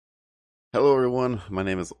Hello everyone, my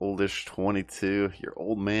name is Oldish22, your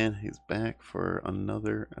old man. He's back for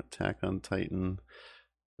another Attack on Titan.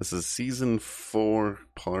 This is season 4,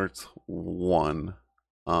 part 1.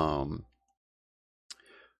 Um,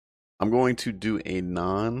 I'm going to do a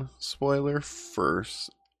non-spoiler first,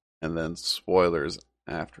 and then spoilers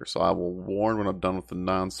after. So I will warn when I'm done with the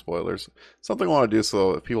non-spoilers. Something I want to do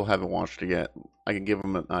so if people haven't watched it yet, I can give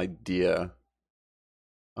them an idea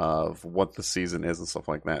of what the season is and stuff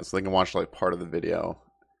like that, so they can watch like part of the video.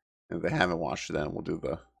 And if they haven't watched it, then we'll do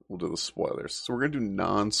the spoilers. So we're gonna do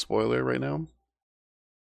non-spoiler right now.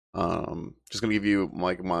 Just gonna give you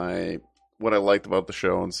like my what I liked about the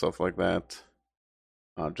show and stuff like that.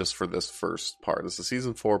 Just for this first part. This is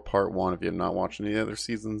season 4, part 1. If you have not watched any other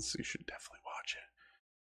seasons, you should definitely watch it.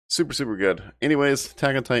 Super, super good. Anyways,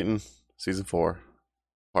 Attack on Titan, season 4,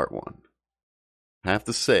 part 1. I have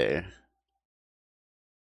to say,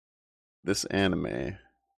 this anime,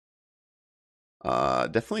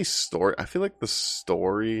 definitely story. I feel like the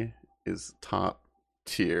story is top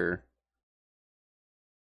tier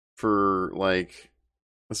for like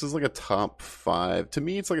this is like a top 5. To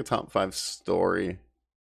me, it's like a top 5 story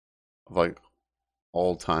of like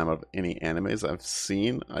all time of any animes I've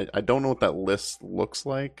seen. I don't know what that list looks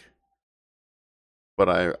like, but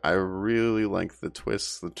I really like the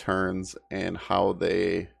twists, the turns, and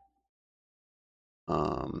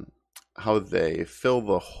um how they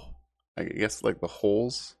fill I guess like the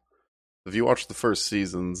holes. If you watch the first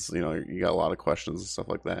seasons, you got a lot of questions and stuff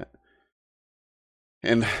like that.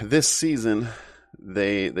 And this season,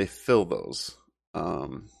 they fill those.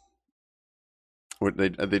 Um, they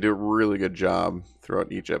do a really good job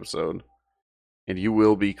throughout each episode, and you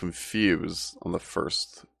will be confused on the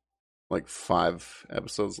first like 5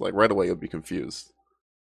 episodes. Like right away, you'll be confused.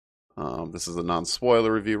 This is a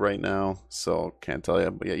non-spoiler review right now, so can't tell you.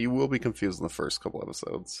 But yeah, you will be confused in the first couple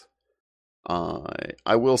episodes.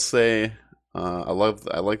 I will say, I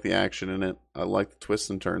like the action in it. I like the twists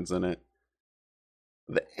and turns in it.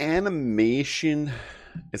 The animation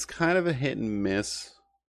is kind of a hit and miss.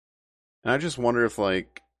 And I just wonder if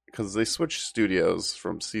like because they switched studios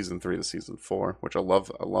from season 3 to season 4, which I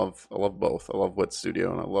love. I love both. I love Wit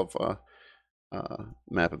Studio and I love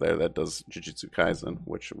Mappa there that does Jujutsu Kaisen,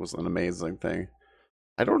 which was an amazing thing.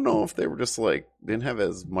 I don't know if they were just like didn't have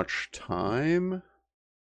as much time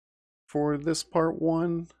for this part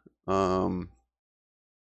 1, um,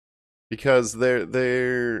 because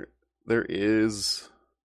there is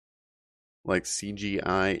like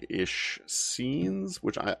CGI ish scenes,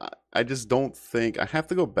 which I just don't think I have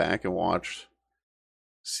to go back and watch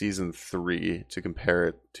season 3 to compare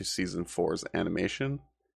it to season four's animation.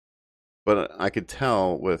 But I could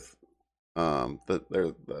tell with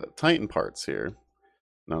the Titan parts here,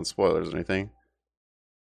 non spoilers or anything,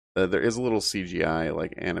 that there is a little CGI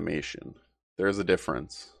like animation. There is a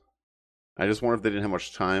difference. I just wonder if they didn't have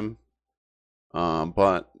much time.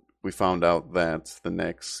 But we found out that the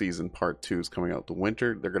next season, part 2, is coming out the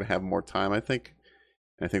winter. They're going to have more time, I think.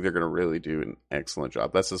 And I think they're going to really do an excellent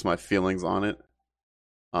job. That's just my feelings on it.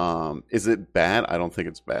 Is it bad? I don't think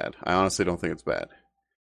it's bad. I honestly don't think it's bad.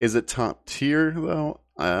 Is it top tier though?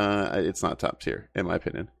 It's not top tier in my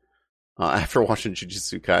opinion. After watching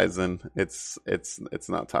Jujutsu Kaisen, it's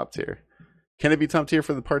not top tier. Can it be top tier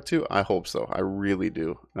for the part 2? I hope so. I really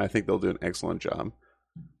do, and I think they'll do an excellent job.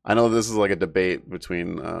 I know this is like a debate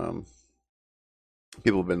between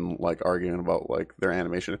people have been like arguing about like their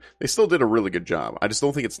animation. They still did a really good job. I just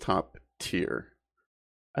don't think it's top tier.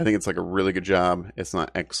 I think it's like a really good job. It's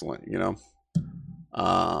not excellent, you know.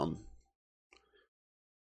 Um,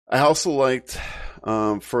 I also liked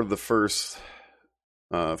for the first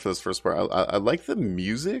for this first part. I like the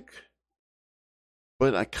music,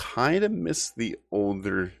 but I kind of miss the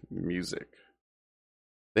older music.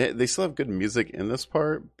 They still have good music in this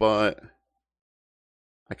part, but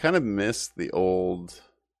I kind of miss the old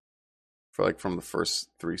for like from the first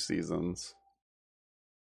 3 seasons.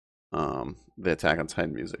 The Attack on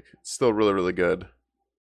Titan music. It's still really really good.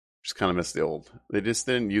 Just kind of miss the old. They just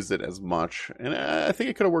didn't use it as much, and I think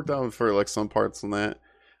it could have worked out for like some parts in that.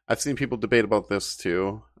 I've seen people debate about this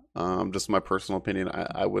too. Just my personal opinion.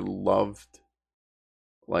 I would love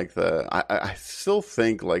like I still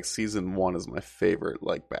think like season 1 is my favorite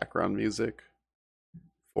like background music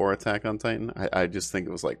for Attack on Titan. I just think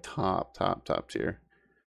it was like top tier.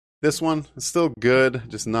 This one is still good,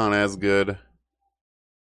 just not as good.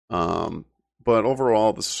 Um, but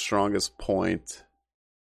overall, the strongest point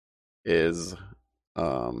is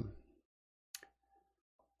um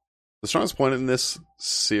the strongest point in this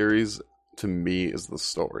series to me is the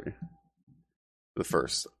story. The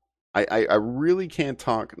first, I really can't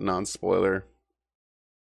talk non spoiler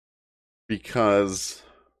because,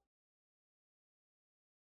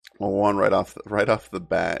 well, one right off the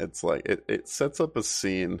bat, it's like it sets up a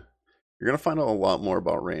scene. You're gonna find out a lot more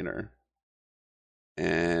about Rayner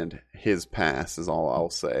and his past is all I'll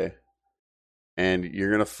say. And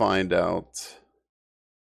you're gonna find out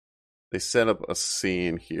they set up a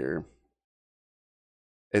scene here.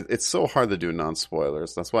 It's so hard to do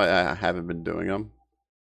non-spoilers. That's why I haven't been doing them.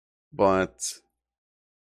 But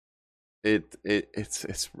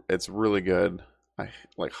it's really good. I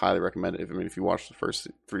like highly recommend it. If you watch the first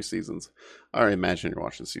 3 seasons, I already imagine you're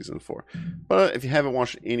watching season 4. But if you haven't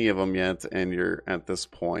watched any of them yet and you're at this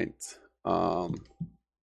point, yeah,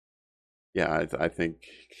 I think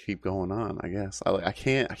keep going on. I guess I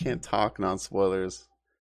can't talk non spoilers.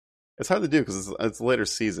 It's hard to do because it's later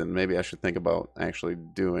season. Maybe I should think about actually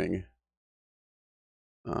doing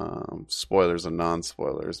spoilers and non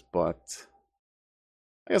spoilers, but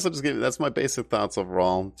I guess I'll just give you that's my basic thoughts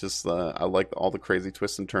overall. Just I like all the crazy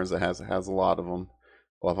twists and turns it has. It has a lot of them.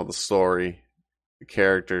 I love all the story, the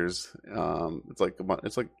characters. It's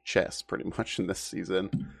like chess pretty much in this season.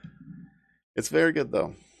 It's very good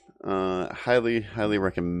though. Highly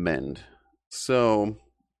recommend. So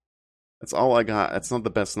that's all I got. It's not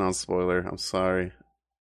the best non-spoiler. I'm sorry.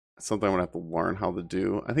 It's something I'm gonna have to learn how to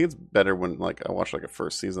do. I think it's better when like I watch like a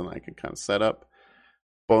first season I can kind of set up.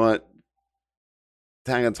 But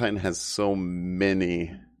Attack on Titan has so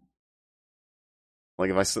many.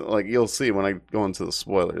 Like if like you'll see when I go into the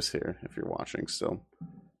spoilers here if you're watching still.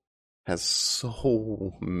 Has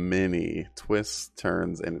so many twists,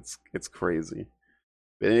 turns, and it's crazy.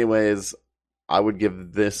 But anyways, I would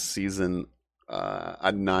give this season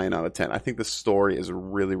a 9 out of 10. I think the story is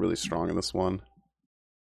really, really strong in this one.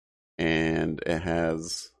 And it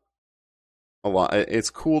has a lot. It's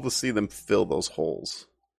cool to see them fill those holes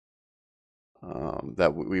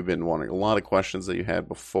that we've been wanting. A lot of questions that you had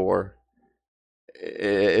before.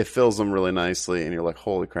 It fills them really nicely, and you're like,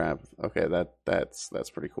 holy crap. Okay, that's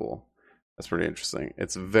pretty cool. That's pretty interesting.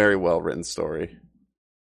 It's a very well written story.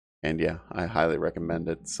 And yeah, I highly recommend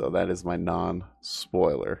it. So that is my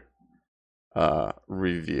non-spoiler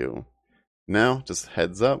review. Now, just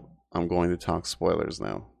heads up, I'm going to talk spoilers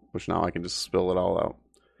now, which now I can just spill it all out.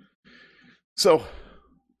 So,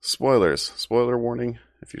 spoilers. Spoiler warning.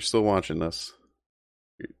 If you're still watching this,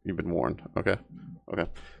 you've been warned. Okay.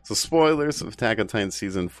 So, spoilers of Attack on Titan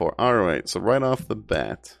Season 4. Alright, so right off the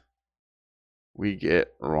bat, we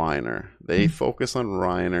get Reiner. They focus on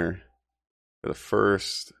Reiner for the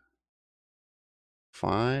first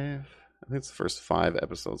 5? I think it's the first 5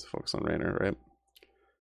 episodes focus on Reiner, right?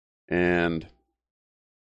 And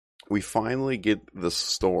we finally get the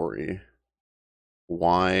story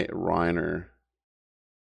why Reiner,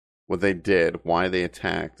 what they did, why they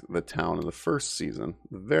attacked the town in the first season,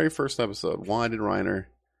 the very first episode. Why did Reiner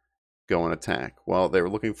go and attack? Well, they were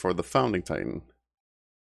looking for the Founding Titan.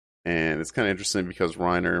 And it's kind of interesting because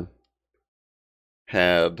Reiner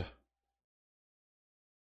had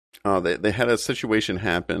they had a situation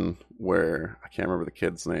happen where I can't remember the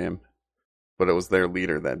kid's name, but it was their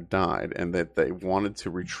leader that died, and that they wanted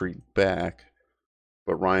to retreat back,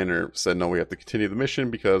 but Reiner said, "No, we have to continue the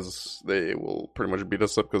mission because they will pretty much beat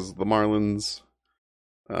us up because the Marlins,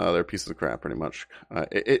 they're pieces of crap, pretty much."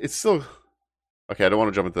 It's still okay. I don't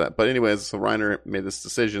want to jump into that, but anyways, so Reiner made this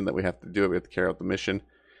decision that we have to do it. We have to carry out the mission.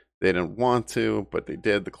 They didn't want to, but they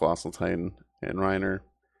did. The Colossal Titan and Reiner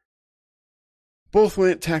both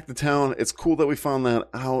went, attacked the town. It's cool that we found that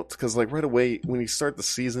out because, like, right away when you start the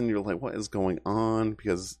season, you're like, "What is going on?"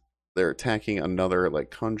 Because they're attacking another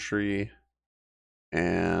like country,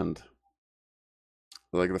 and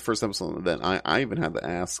like the first episode. Then I even had to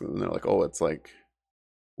ask, and they're like, "Oh, it's like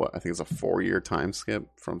what? I think it's a 4-year time skip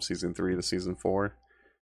from season 3 to season 4."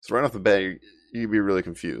 So right off the bat, you'd be really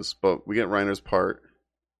confused. But we get Reiner's part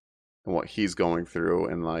and what he's going through,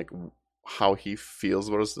 and like how he feels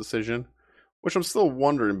about his decision. Which I'm still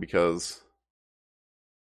wondering because,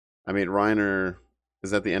 I mean, Reiner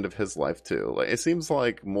is at the end of his life too. Like it seems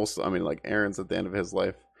like like Aaron's at the end of his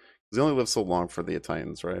life because he only lived so long for the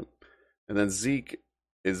Titans, right? And then Zeke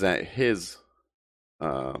is at his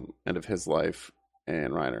end of his life,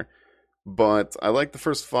 and Reiner. But I like the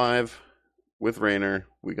first 5 with Reiner.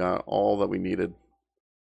 We got all that we needed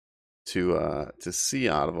to see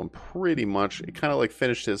out of him. Pretty much, it kind of like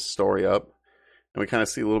finished his story up. And we kind of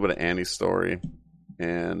see a little bit of Annie's story.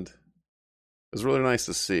 And it was really nice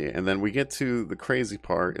to see. And then we get to the crazy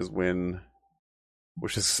part is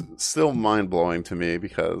which is still mind-blowing to me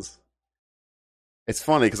because it's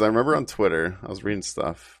funny because I remember on Twitter, I was reading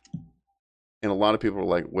stuff, and a lot of people were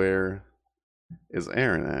like, "Where is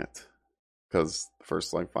Aaron at?" Because the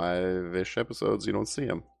first like 5-ish episodes, you don't see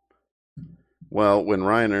him. Well, when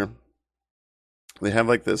Reiner, they have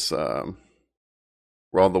like this, where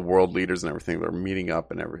all the world leaders and everything they're meeting up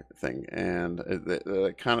and everything, and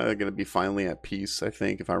they're kind of going to be finally at peace, I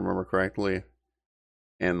think, if I remember correctly.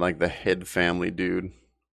 And like the head family dude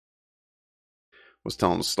was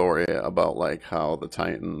telling a story about like how the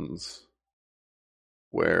Titans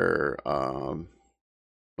were,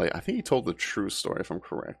 like I think he told the true story if I'm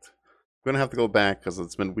correct. I'm gonna have to go back because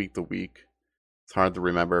it's been week to week. It's hard to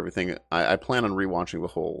remember everything. I plan on rewatching the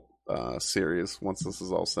whole series once this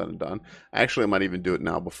is all said and done. Actually, I might even do it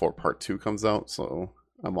now before part two comes out, so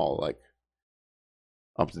I'm all like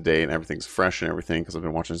up to date and everything's fresh and everything because I've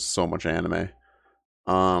been watching so much anime.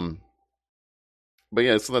 Um, but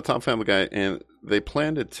yeah, so the top family guy and they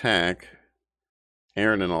planned to attack.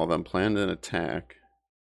 Eren and all them planned an attack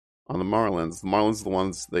on the Marlins. The Marlins are the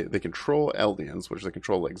ones they control Eldians, which they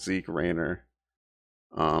control like Zeke, Raynor.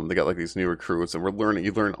 They got like these new recruits, and we're learning.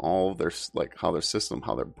 You learn all of their like how their system,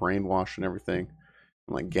 how they're brainwashed and everything.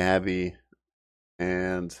 And like Gabby,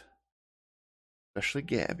 and especially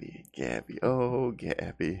Gabby. Oh,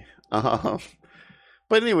 Gabby.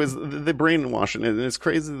 But anyways, the brainwashing, and it's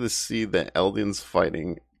crazy to see the Eldians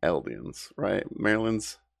fighting Eldians, right?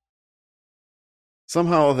 Maryland's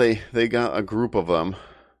somehow they got a group of them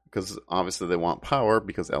because obviously they want power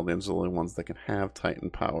because Eldians are the only ones that can have Titan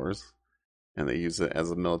powers, and they use it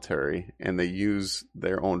as a military, and they use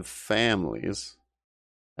their own families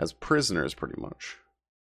as prisoners pretty much.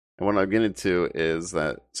 And what I'm getting to is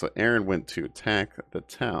that so Eren went to attack the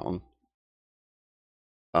town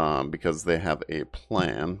because they have a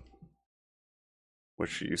plan,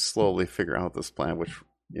 which you slowly figure out this plan, which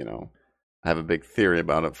you know I have a big theory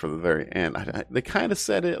about it for the very end. They kind of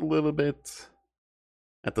said it a little bit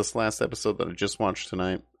at this last episode that I just watched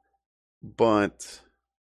tonight, but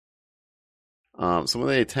so when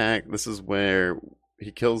they attack, this is where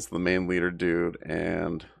he kills the main leader dude,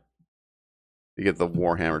 and you get the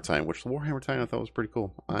Warhammer Titan, which the Warhammer Titan I thought was pretty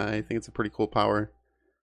cool. I think it's a pretty cool power.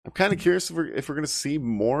 I'm kind of curious if we're going to see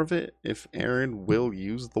more of it, if Eren will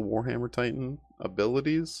use the Warhammer Titan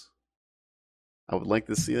abilities. I would like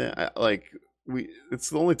to see that. It's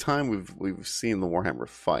the only time we've seen the Warhammer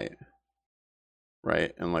fight,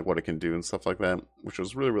 right? And like what it can do and stuff like that, which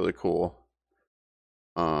was really really cool.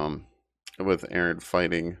 With Eren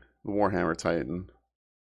fighting the Warhammer Titan,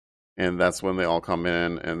 and that's when they all come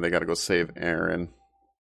in and they got to go save Eren. And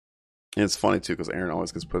it's funny too because Eren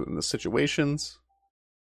always gets put in the situations,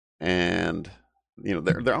 and you know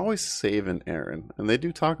they're always saving Eren, and they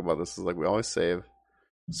do talk about this. It's like we always save.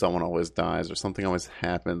 Someone always dies or something always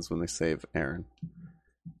happens when they save Eren.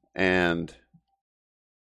 And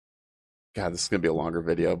God, this is gonna be a longer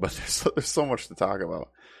video, but there's so much to talk about.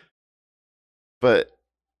 But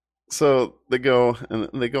so they go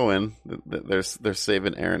in. They're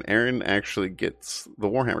saving Eren. Eren actually gets the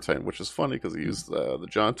Warhammer Titan, which is funny because he used the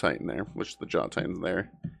Jaw Titan there, which the Jaw Titan's there,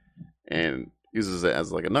 and uses it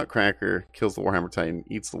as like a nutcracker. Kills the Warhammer Titan,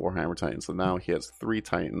 eats the Warhammer Titan. So now he has 3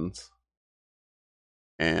 Titans.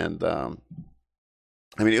 And I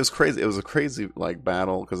mean, it was crazy. It was a crazy like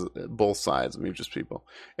battle because both sides. I mean, just people.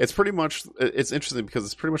 It's pretty much. It's interesting because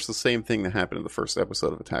it's pretty much the same thing that happened in the first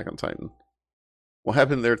episode of Attack on Titan. What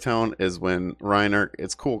happened in their town is when Reiner.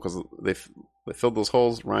 It's cool because they filled those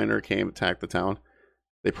holes. Reiner came, attacked the town.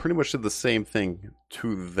 They pretty much did the same thing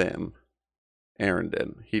to them. Eren did.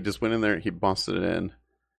 He just went in there. He busted it in.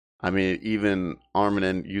 I mean, even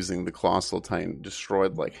Arminen using the Colossal Titan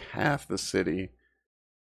destroyed like half the city.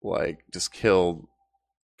 Like just killed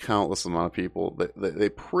countless amount of people. They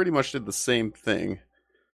pretty much did the same thing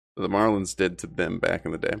that the Marlins did to them back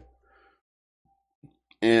in the day.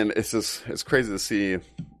 And it's crazy to see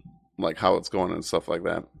like how it's going and stuff like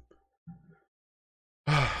that.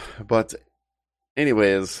 But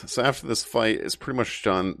anyways, so after this fight is pretty much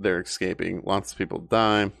done, they're escaping. Lots of people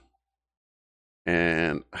die.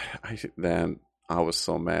 And I was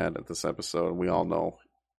so mad at this episode. We all know,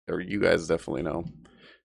 or you guys definitely know.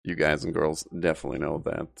 You guys and girls definitely know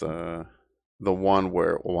that the one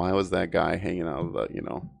where why was that guy hanging out of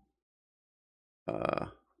the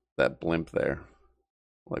that blimp there?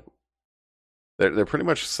 Like they're pretty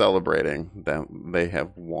much celebrating that they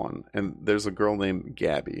have won, and there's a girl named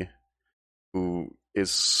Gabby who is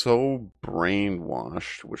so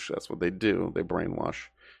brainwashed, which that's what they do. They brainwash.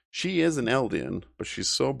 She is an Eldian, but she's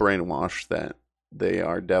so brainwashed that they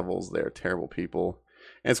are devils. They are terrible people.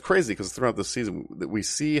 And it's crazy because throughout the season we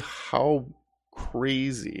see how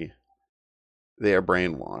crazy they are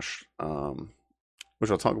brainwashed,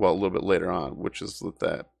 which I'll talk about a little bit later on, which is with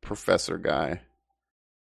that professor guy,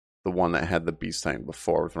 the one that had the Beast Titan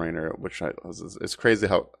before with Raynor, it's crazy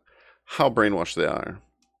how brainwashed they are.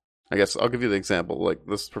 I guess I'll give you the example. Like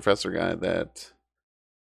this professor guy that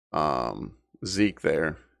Zeke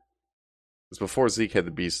there. It's before Zeke had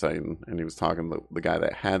the Beast Titan, and he was talking to the guy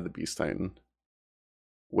that had the Beast Titan.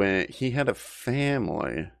 When he had a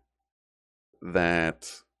family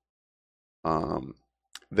that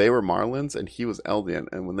they were Marlins and he was Eldian,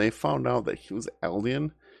 and when they found out that he was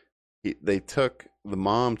Eldian, the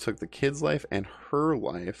mom took the kid's life and her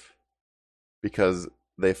life because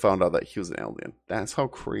they found out that he was an Eldian. That's how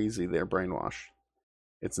crazy they're brainwashed.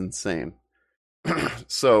 It's insane.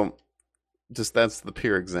 So, just that's the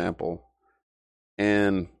pure example.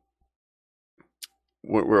 And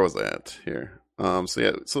where was I at here? So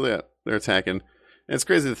yeah, they're attacking. And it's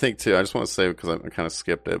crazy to think too. I just want to say because I kind of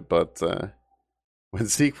skipped it, but when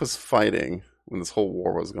Zeke was fighting, when this whole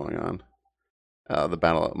war was going on, the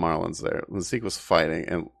battle at Marlins there, when Zeke was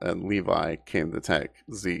fighting and Levi came to attack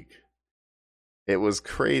Zeke, it was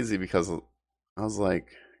crazy because I was like,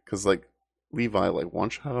 because like Levi like one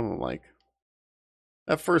shot him, like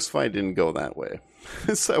that first fight didn't go that way,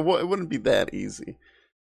 so it wouldn't be that easy.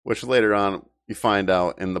 Which later on you find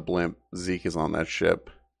out in the blimp, Zeke is on that ship.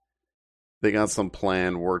 They got some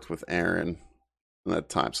plan worked with Eren in that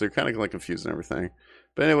time, so you're kind of like confused and everything.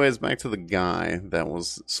 But anyways, back to the guy that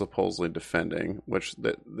was supposedly defending, which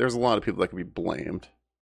there's a lot of people that could be blamed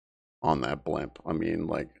on that blimp. I mean,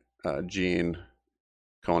 like Gene,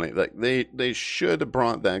 Coney, like they should have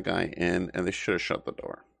brought that guy in and they should have shut the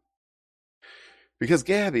door. Because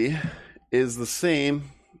Gabby is the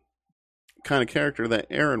same kind of character that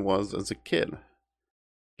Eren was as a kid.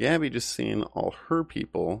 Gabby just seen all her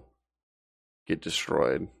people get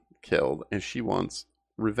destroyed, killed, and she wants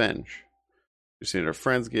revenge. She's seen her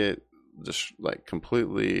friends get just like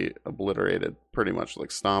completely obliterated, pretty much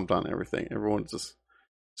like stomped on everything. Everyone's just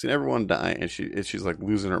seen everyone die, and she's like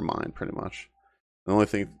losing her mind pretty much. The only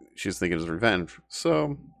thing she's thinking is revenge.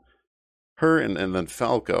 So her and then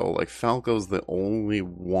Falco, like Falco's the only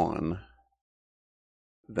one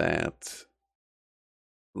that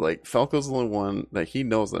Falco's the only one that he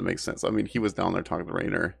knows that makes sense. I mean, he was down there talking to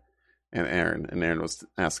Rainer and Eren was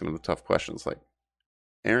asking him the tough questions. Like,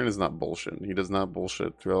 Eren is not bullshit. He does not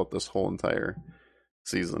bullshit throughout this whole entire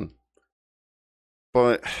season.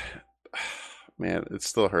 But, man, it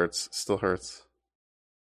still hurts. Still hurts.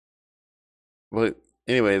 But,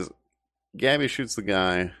 anyways, Gabby shoots the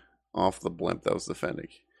guy off the blimp that was defending.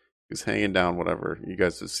 He was hanging down, whatever. You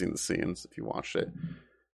guys have seen the scenes if you watched it.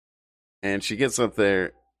 And she gets up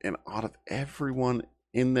there, and out of everyone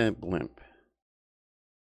in that blimp,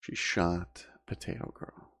 she shot Potato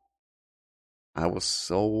Girl. I was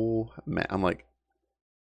so mad. I'm like,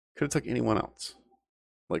 could have took anyone else.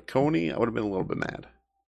 Like Coney, I would have been a little bit mad.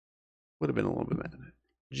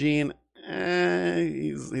 Gene,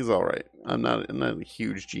 he's all right. I'm not a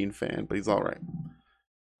huge Gene fan, but he's all right.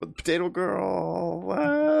 But Potato Girl,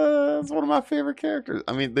 that's one of my favorite characters.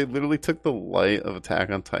 I mean, they literally took the light of Attack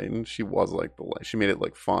on Titan. She was like the light. She made it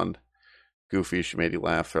like fun, goofy. She made you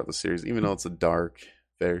laugh throughout the series, even though it's a dark,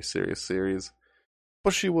 very serious series.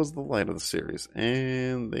 But she was the light of the series,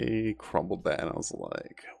 and they crumbled that, and I was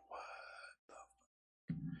like,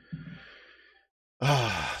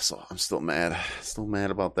 what? So I'm still mad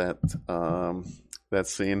about that that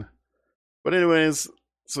scene. But anyways,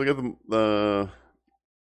 so we got the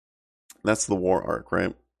that's the war arc,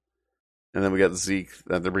 right? And then we got Zeke.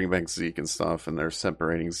 They're bringing back Zeke and stuff, and they're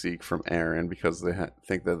separating Zeke from Eren because they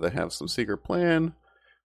think that they have some secret plan,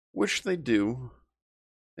 which they do.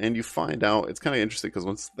 And you find out, it's kind of interesting because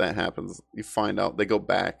once that happens, you find out they go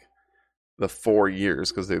back the 4 years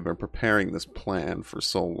because they've been preparing this plan for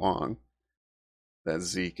so long that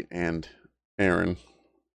Zeke and Eren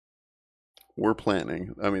were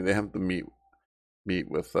planning. I mean, they have to meet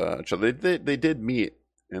with each other. They did meet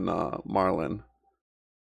in Marlin,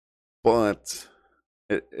 but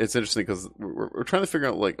it's interesting because we're trying to figure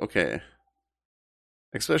out, like, okay,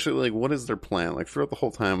 especially like what is their plan? Like throughout the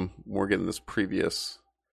whole time, we're getting this previous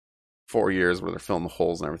 4 years where they're filling the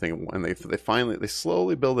holes and everything, and they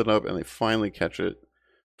slowly build it up, and they finally catch it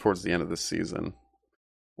towards the end of the season,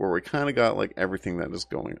 where we kind of got like everything that is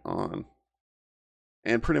going on.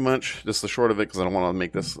 And pretty much just the short of it, because I don't want to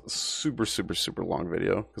make this a super long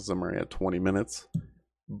video because I'm already at 20 minutes.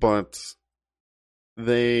 But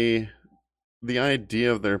the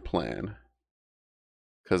idea of their plan,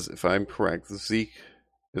 because if I'm correct, Zeke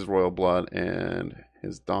is royal blood and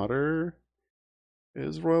his daughter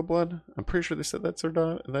is royal blood. I'm pretty sure they said that's her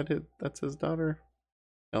daughter. That's his daughter,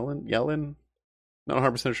 Yellen. Not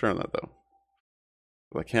 100% sure on that though.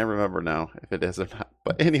 I can't remember now if it is or not.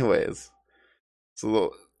 But anyways,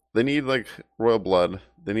 so they need like royal blood.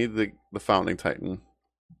 They need the founding titan,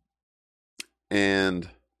 and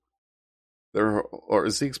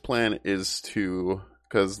Zeke's plan is to,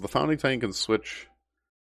 because the Founding Titan can switch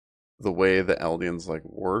the way the Eldians like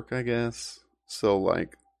work, I guess. So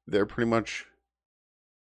like they're pretty much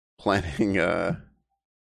planning,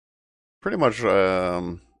 pretty much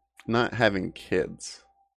not having kids,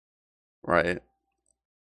 right?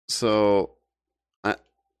 So I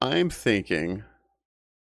I'm thinking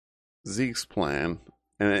Zeke's plan,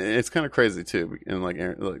 and it's kind of crazy too. And like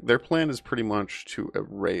their plan is pretty much to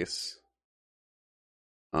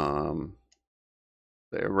um,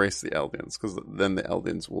 they erase the Eldians because then the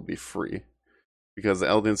Eldians will be free. Because the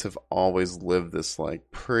Eldians have always lived this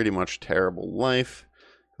like pretty much terrible life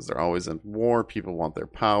because they're always in war. People want their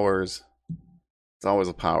powers. It's always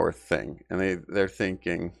a power thing, and they're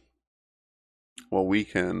thinking, well, we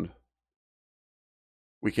can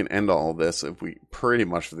end all this if we pretty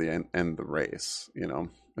much end the race.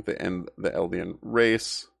 If they end the Eldian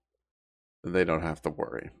race, then they don't have to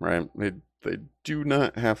worry, right? They do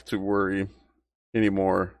not have to worry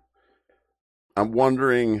anymore. I'm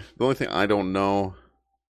wondering. The only thing I don't know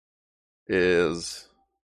is,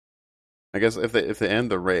 I guess if they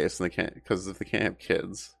end the race and they can't, because if they can't have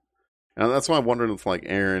kids, and that's why I'm wondering if like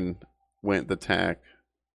Eren went to attack,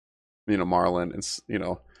 Marlin, and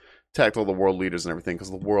attacked all the world leaders and everything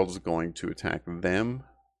because the world is going to attack them.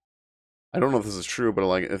 I don't know if this is true, but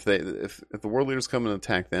like if the world leaders come and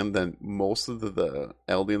attack them, then most of the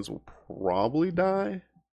Eldians will probably die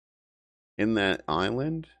in that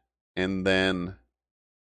island, and then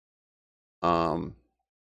sorry,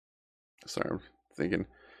 I'm thinking.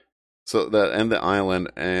 So that end the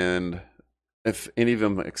island, and if any of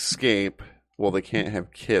them escape, well, they can't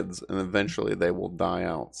have kids, and eventually they will die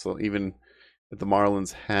out. So even if the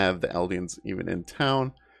Marlins have the Eldians even in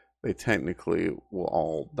town, they technically will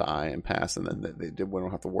all die and pass, and then we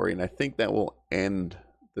don't have to worry. And I think that will end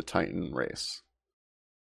the Titan race.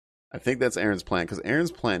 I think that's Eren's plan, because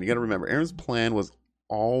Eren's plan, you got to remember, Eren's plan was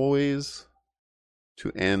always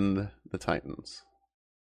to end the Titans.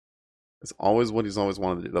 It's always what he's always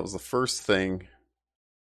wanted to do. That was the first thing.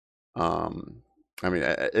 I mean,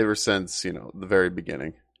 ever since the very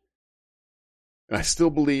beginning. And I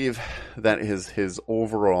still believe that is his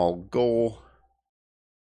overall goal.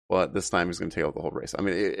 But this time he's going to take out the whole race. I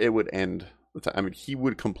mean, it would end the time. I mean, he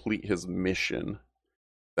would complete his mission.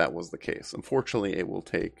 That was the case. Unfortunately, it will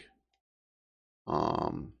take.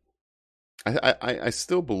 I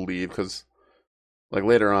still believe, because like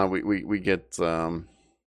later on we get a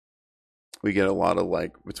lot of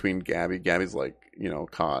like between Gabby's like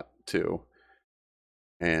caught too,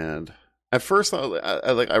 and at first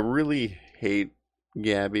I really hate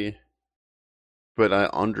Gabby, but I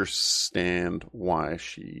understand why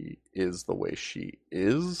she is the way she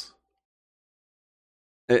is.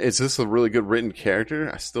 It's just a really good written character.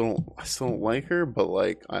 I still don't like her, but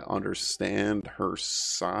like I understand her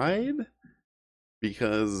side,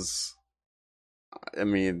 because I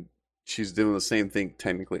mean she's doing the same thing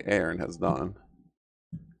technically Eren has done,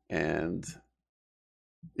 and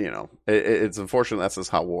it's unfortunate that's just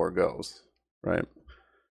how war goes, right?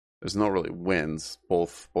 There's no really wins.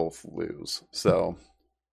 Both lose. So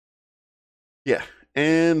yeah,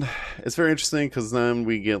 and it's very interesting because then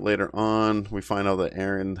we get later on, we find out that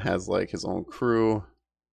Eren has like his own crew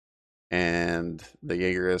and the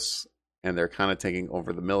Jaegerists, and they're kind of taking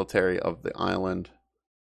over the military of the island.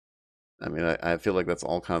 I mean, I feel like that's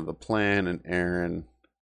all kind of the plan, and Eren,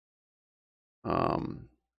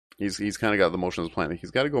 he's kind of got the motions planning.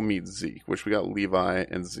 He's got to go meet Zeke, which we got Levi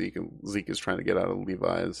and Zeke is trying to get out of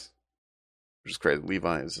Levi's, which is crazy.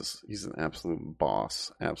 Levi is he's an absolute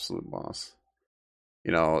boss.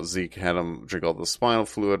 Zeke had him drink all the spinal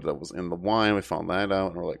fluid that was in the wine. We found that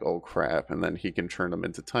out, and we're like, oh crap. And then he can turn them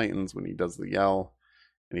into Titans when he does the yell,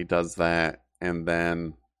 and he does that, and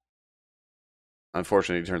then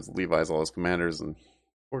unfortunately he turns Levi as all his commanders, and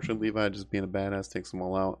unfortunately Levi, just being a badass, takes them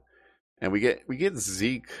all out. And we get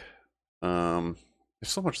Zeke. There's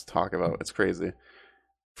so much to talk about. It's crazy.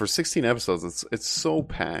 For 16 episodes, it's so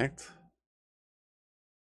packed.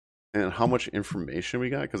 And how much information we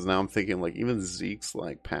got, because now I'm thinking like even Zeke's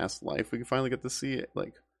like past life, we can finally get to see it,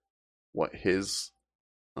 like what his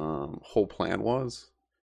whole plan was.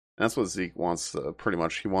 And that's what Zeke wants to pretty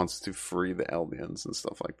much. He wants to free the Eldians and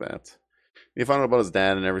stuff like that. He found out about his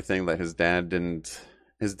dad and everything, that his dad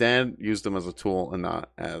used him as a tool and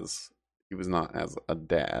he was not as a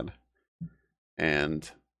dad. And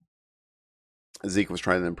Zeke was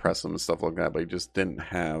trying to impress him and stuff like that, but he just didn't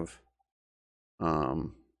have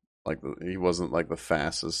he wasn't like the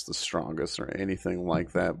fastest, the strongest, or anything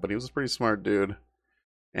like that. But he was a pretty smart dude,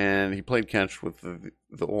 and he played catch with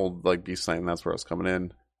the old like beast sign. That's where I was coming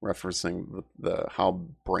in. referencing the how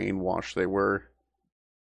brainwashed they were.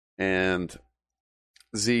 And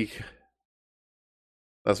Zeke,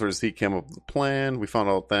 that's where Zeke came up with the plan. We found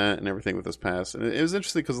out that and everything with his past, and it was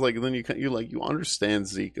interesting because like then you understand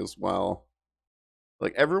Zeke as well.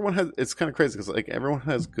 Like everyone has, it's kind of crazy because like everyone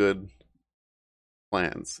has good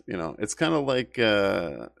plans. You know, it's kind of like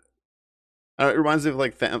it reminds me of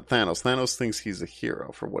like Thanos. Thanos thinks he's a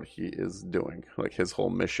hero for what he is doing, like his whole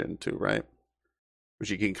mission too, right?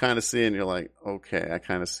 Which you can kind of see, and you're like, okay, I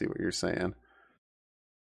kind of see what you're saying.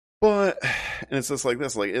 But and it's just like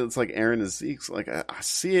this, like it's like Aaron and Zeke's. Like I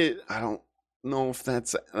see it. I don't know if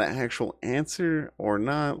that's the actual answer or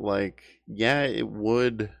not. Like, yeah, it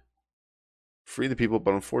would free the people,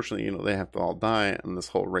 but unfortunately, they have to all die, and this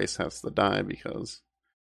whole race has to die because.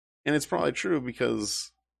 And it's probably true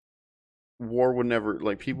because war would never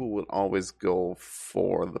like people would always go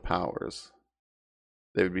for the powers.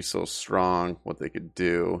 They would be so strong, what they could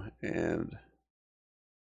do, and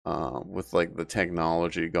with like the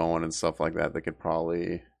technology going and stuff like that, they could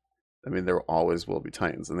probably. I mean, there always will be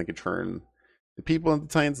Titans, and they could turn the people into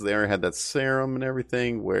Titans. They already had that serum and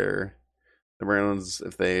everything. Where the Marlins,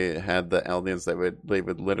 if they had the Eldians, they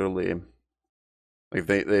would literally, like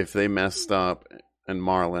if they messed up in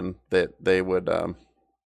Marlin, that they would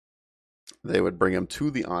bring him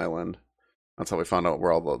to the island. That's how we found out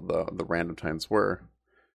where all the random Titans were.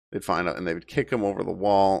 They'd find out, and they would kick him over the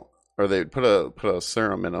wall, or they'd put a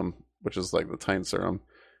serum in him, which is like the Titan serum,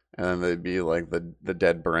 and then they'd be like the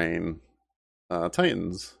dead brain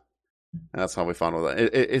Titans. And that's how we found out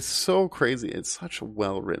that it's so crazy. It's such a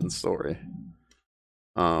well written story.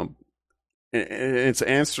 Um, it's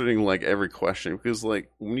answering like every question because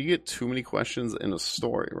like when you get too many questions in a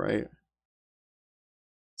story, right?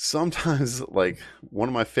 Sometimes like one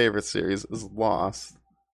of my favorite series is Lost.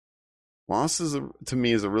 Lost to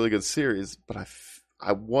me is a really good series, but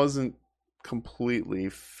I wasn't completely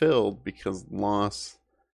filled because Lost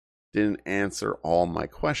didn't answer all my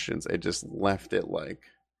questions. It just left it like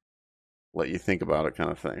let you think about it kind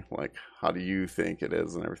of thing. Like how do you think it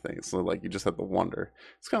is and everything. So like you just have to wonder.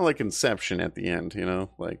 It's kind of like Inception at the end,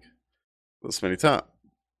 like the Smitty Top.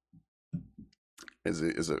 Is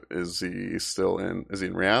he still in? Is he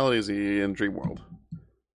in reality? Is he in dream world?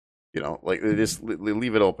 Like they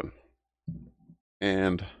leave it open.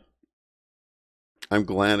 And I'm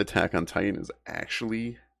glad Attack on Titan is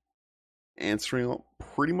actually answering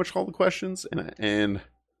pretty much all the questions. And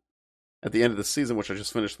at the end of the season, which I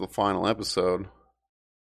just finished the final episode,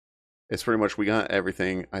 it's pretty much we got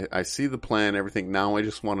everything. I see the plan, everything. Now I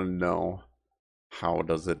just want to know how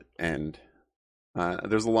does it end.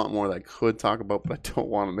 There's a lot more that I could talk about, but I don't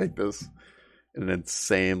want to make this an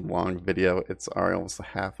insane long video. It's already almost a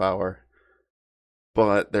half hour.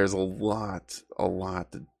 But there's a lot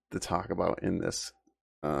to talk about in this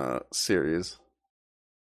series.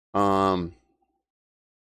 I'm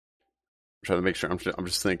trying to make sure. I'm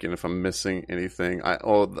just thinking if I'm missing anything. I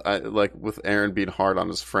like with Aaron being hard on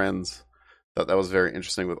his friends. That was very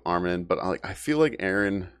interesting with Armin. But I feel like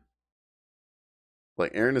Aaron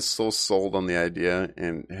is so sold on the idea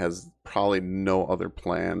and has probably no other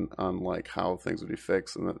plan on like how things would be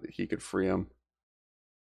fixed and that he could free him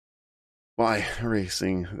by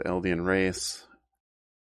racing the Eldian race.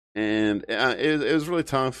 And it was really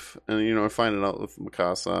tough. And, I find it out with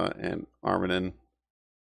Mikasa and Armin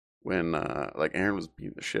when, like, Aaron was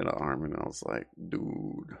beating the shit out of Armin. I was like,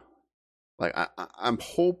 dude. Like, I'm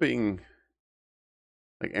hoping,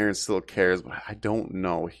 like, Aaron still cares, but I don't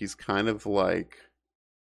know. He's kind of like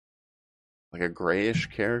a grayish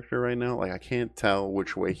character right now. Like, I can't tell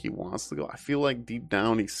which way he wants to go. I feel like deep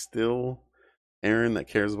down he's still Aaron that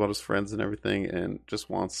cares about his friends and everything and just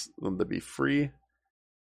wants them to be free.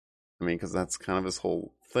 I mean, because that's kind of his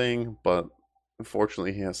whole thing, but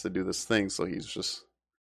unfortunately he has to do this thing, so he's just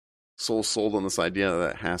so sold on this idea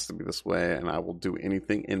that it has to be this way, and I will do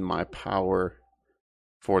anything in my power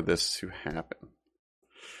for this to happen.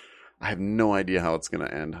 I have no idea how it's going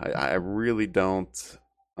to end. I really don't.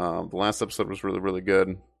 The last episode was really, really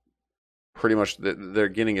good. Pretty much, they're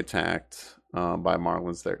getting attacked by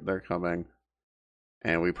Marlins. They're coming,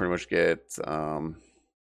 and we pretty much get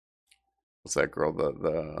what's that girl?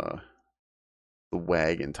 The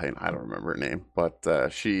wagon Titan. I don't remember her name,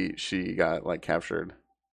 but she got like captured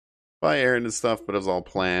by Aaron and stuff. But it was all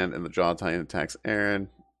planned, and the Jaw Titan attacks Aaron,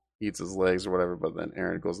 eats his legs or whatever. But then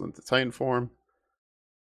Aaron goes into Titan form,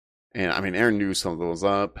 and I mean Aaron knew something was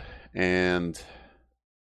up, and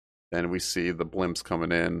then we see the blimps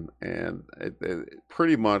coming in, and it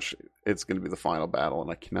pretty much it's going to be the final battle,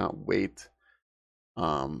 and I cannot wait. We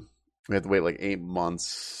have to wait like 8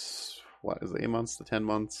 months. What is it, 8 months to 10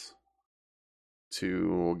 months?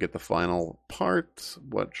 to get the final part.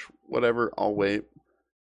 Whatever, I'll wait.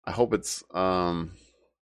 I hope it's I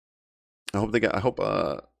hope they got. I hope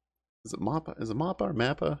is it Mappa? Is it Mappa or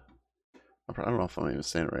Mappa? I don't know if I'm even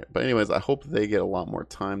saying it right. But anyways, I hope they get a lot more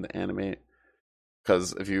time to animate,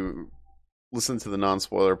 because if you listen to the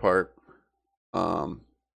non-spoiler part,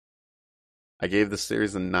 I gave the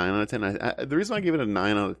series a 9 out of 10. The reason I gave it a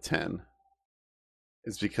 9 out of 10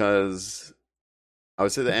 is because I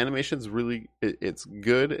would say the animation's really it's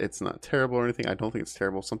good. It's not terrible or anything. I don't think it's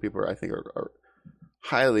terrible. Some people I think are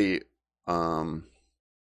highly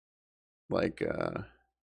like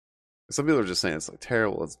some people are just saying it's like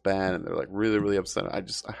terrible, it's bad, and they're like really, really upset. I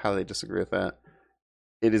highly disagree with that.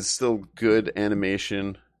 It is still good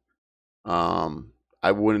animation.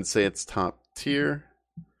 I wouldn't say it's top tier.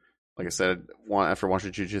 Like I said, after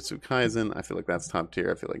watching Jujutsu Kaisen, I feel like that's top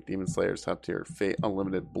tier. I feel like Demon Slayer is top tier. Fate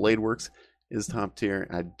Unlimited Blade Works is top tier.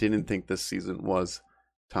 I didn't think this season was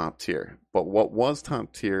top tier. But what was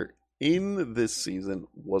top tier in this season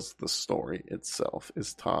was the story itself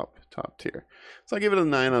is top tier. So I give it a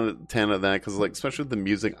 9 out of 10 of that, because like especially with the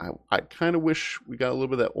music, I kind of wish we got a little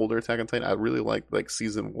bit of that older Attack on Titan. I really liked like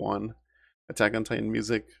season 1 Attack on Titan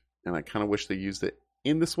music, and I kind of wish they used it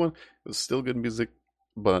in this one. It was still good music,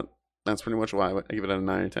 but that's pretty much why I give it a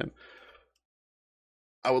 9 out of 10.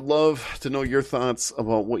 I would love to know your thoughts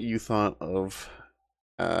about what you thought of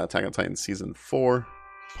Attack on Titan season 4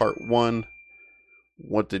 part 1.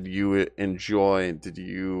 What did you enjoy?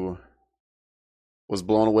 Was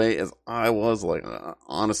blown away as I was? Like,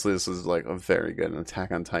 honestly, this is like a very good. And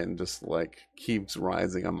Attack on Titan just like keeps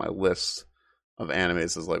rising on my list of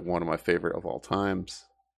animes as like one of my favorite of all times,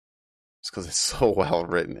 just because it's so well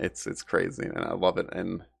written. It's crazy, and I love it.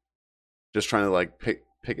 And just trying to like pick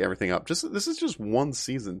everything up. This is just one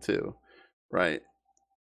season too, right?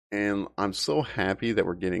 And I'm so happy that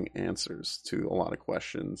we're getting answers to a lot of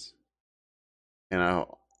questions. And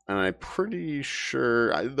I'm pretty sure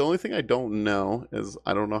the only thing I don't know is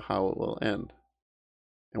I don't know how it will end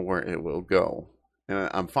and where it will go. And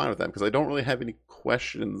I'm fine with that, because I don't really have any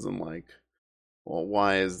questions and like, well,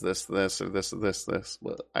 why is this or this or this?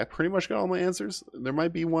 But I pretty much got all my answers. There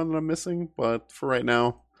might be one that I'm missing, but for right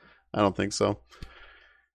now, I don't think so.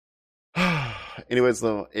 Anyways,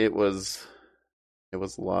 though, it was a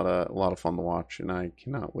lot of fun to watch, and I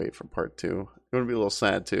cannot wait for part 2. I'm gonna be a little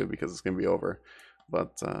sad too, because it's gonna be over.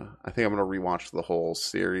 But I think I'm gonna rewatch the whole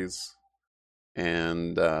series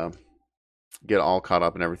and get all caught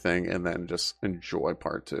up and everything, and then just enjoy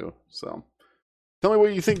part 2. So tell me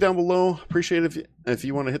what you think down below. Appreciate it if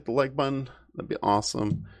you want to hit the like button. That'd be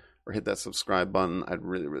awesome. Or hit that subscribe button. I'd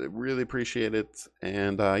really, really, really appreciate it.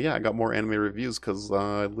 And yeah, I got more anime reviews, because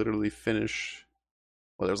I literally finished.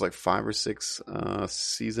 Well, there's like 5 or 6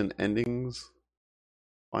 season endings.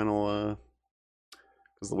 Final,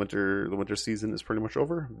 because the winter season is pretty much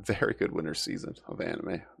over. Very good winter season of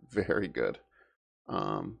anime. Very good.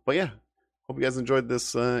 But yeah, hope you guys enjoyed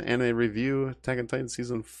this anime review. Attack on Titan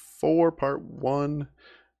season 4 part 1.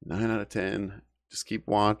 9 out of 10. Just keep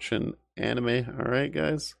watching anime. All right,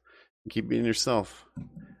 guys. Keep being yourself.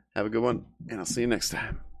 Have a good one, and I'll see you next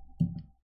time.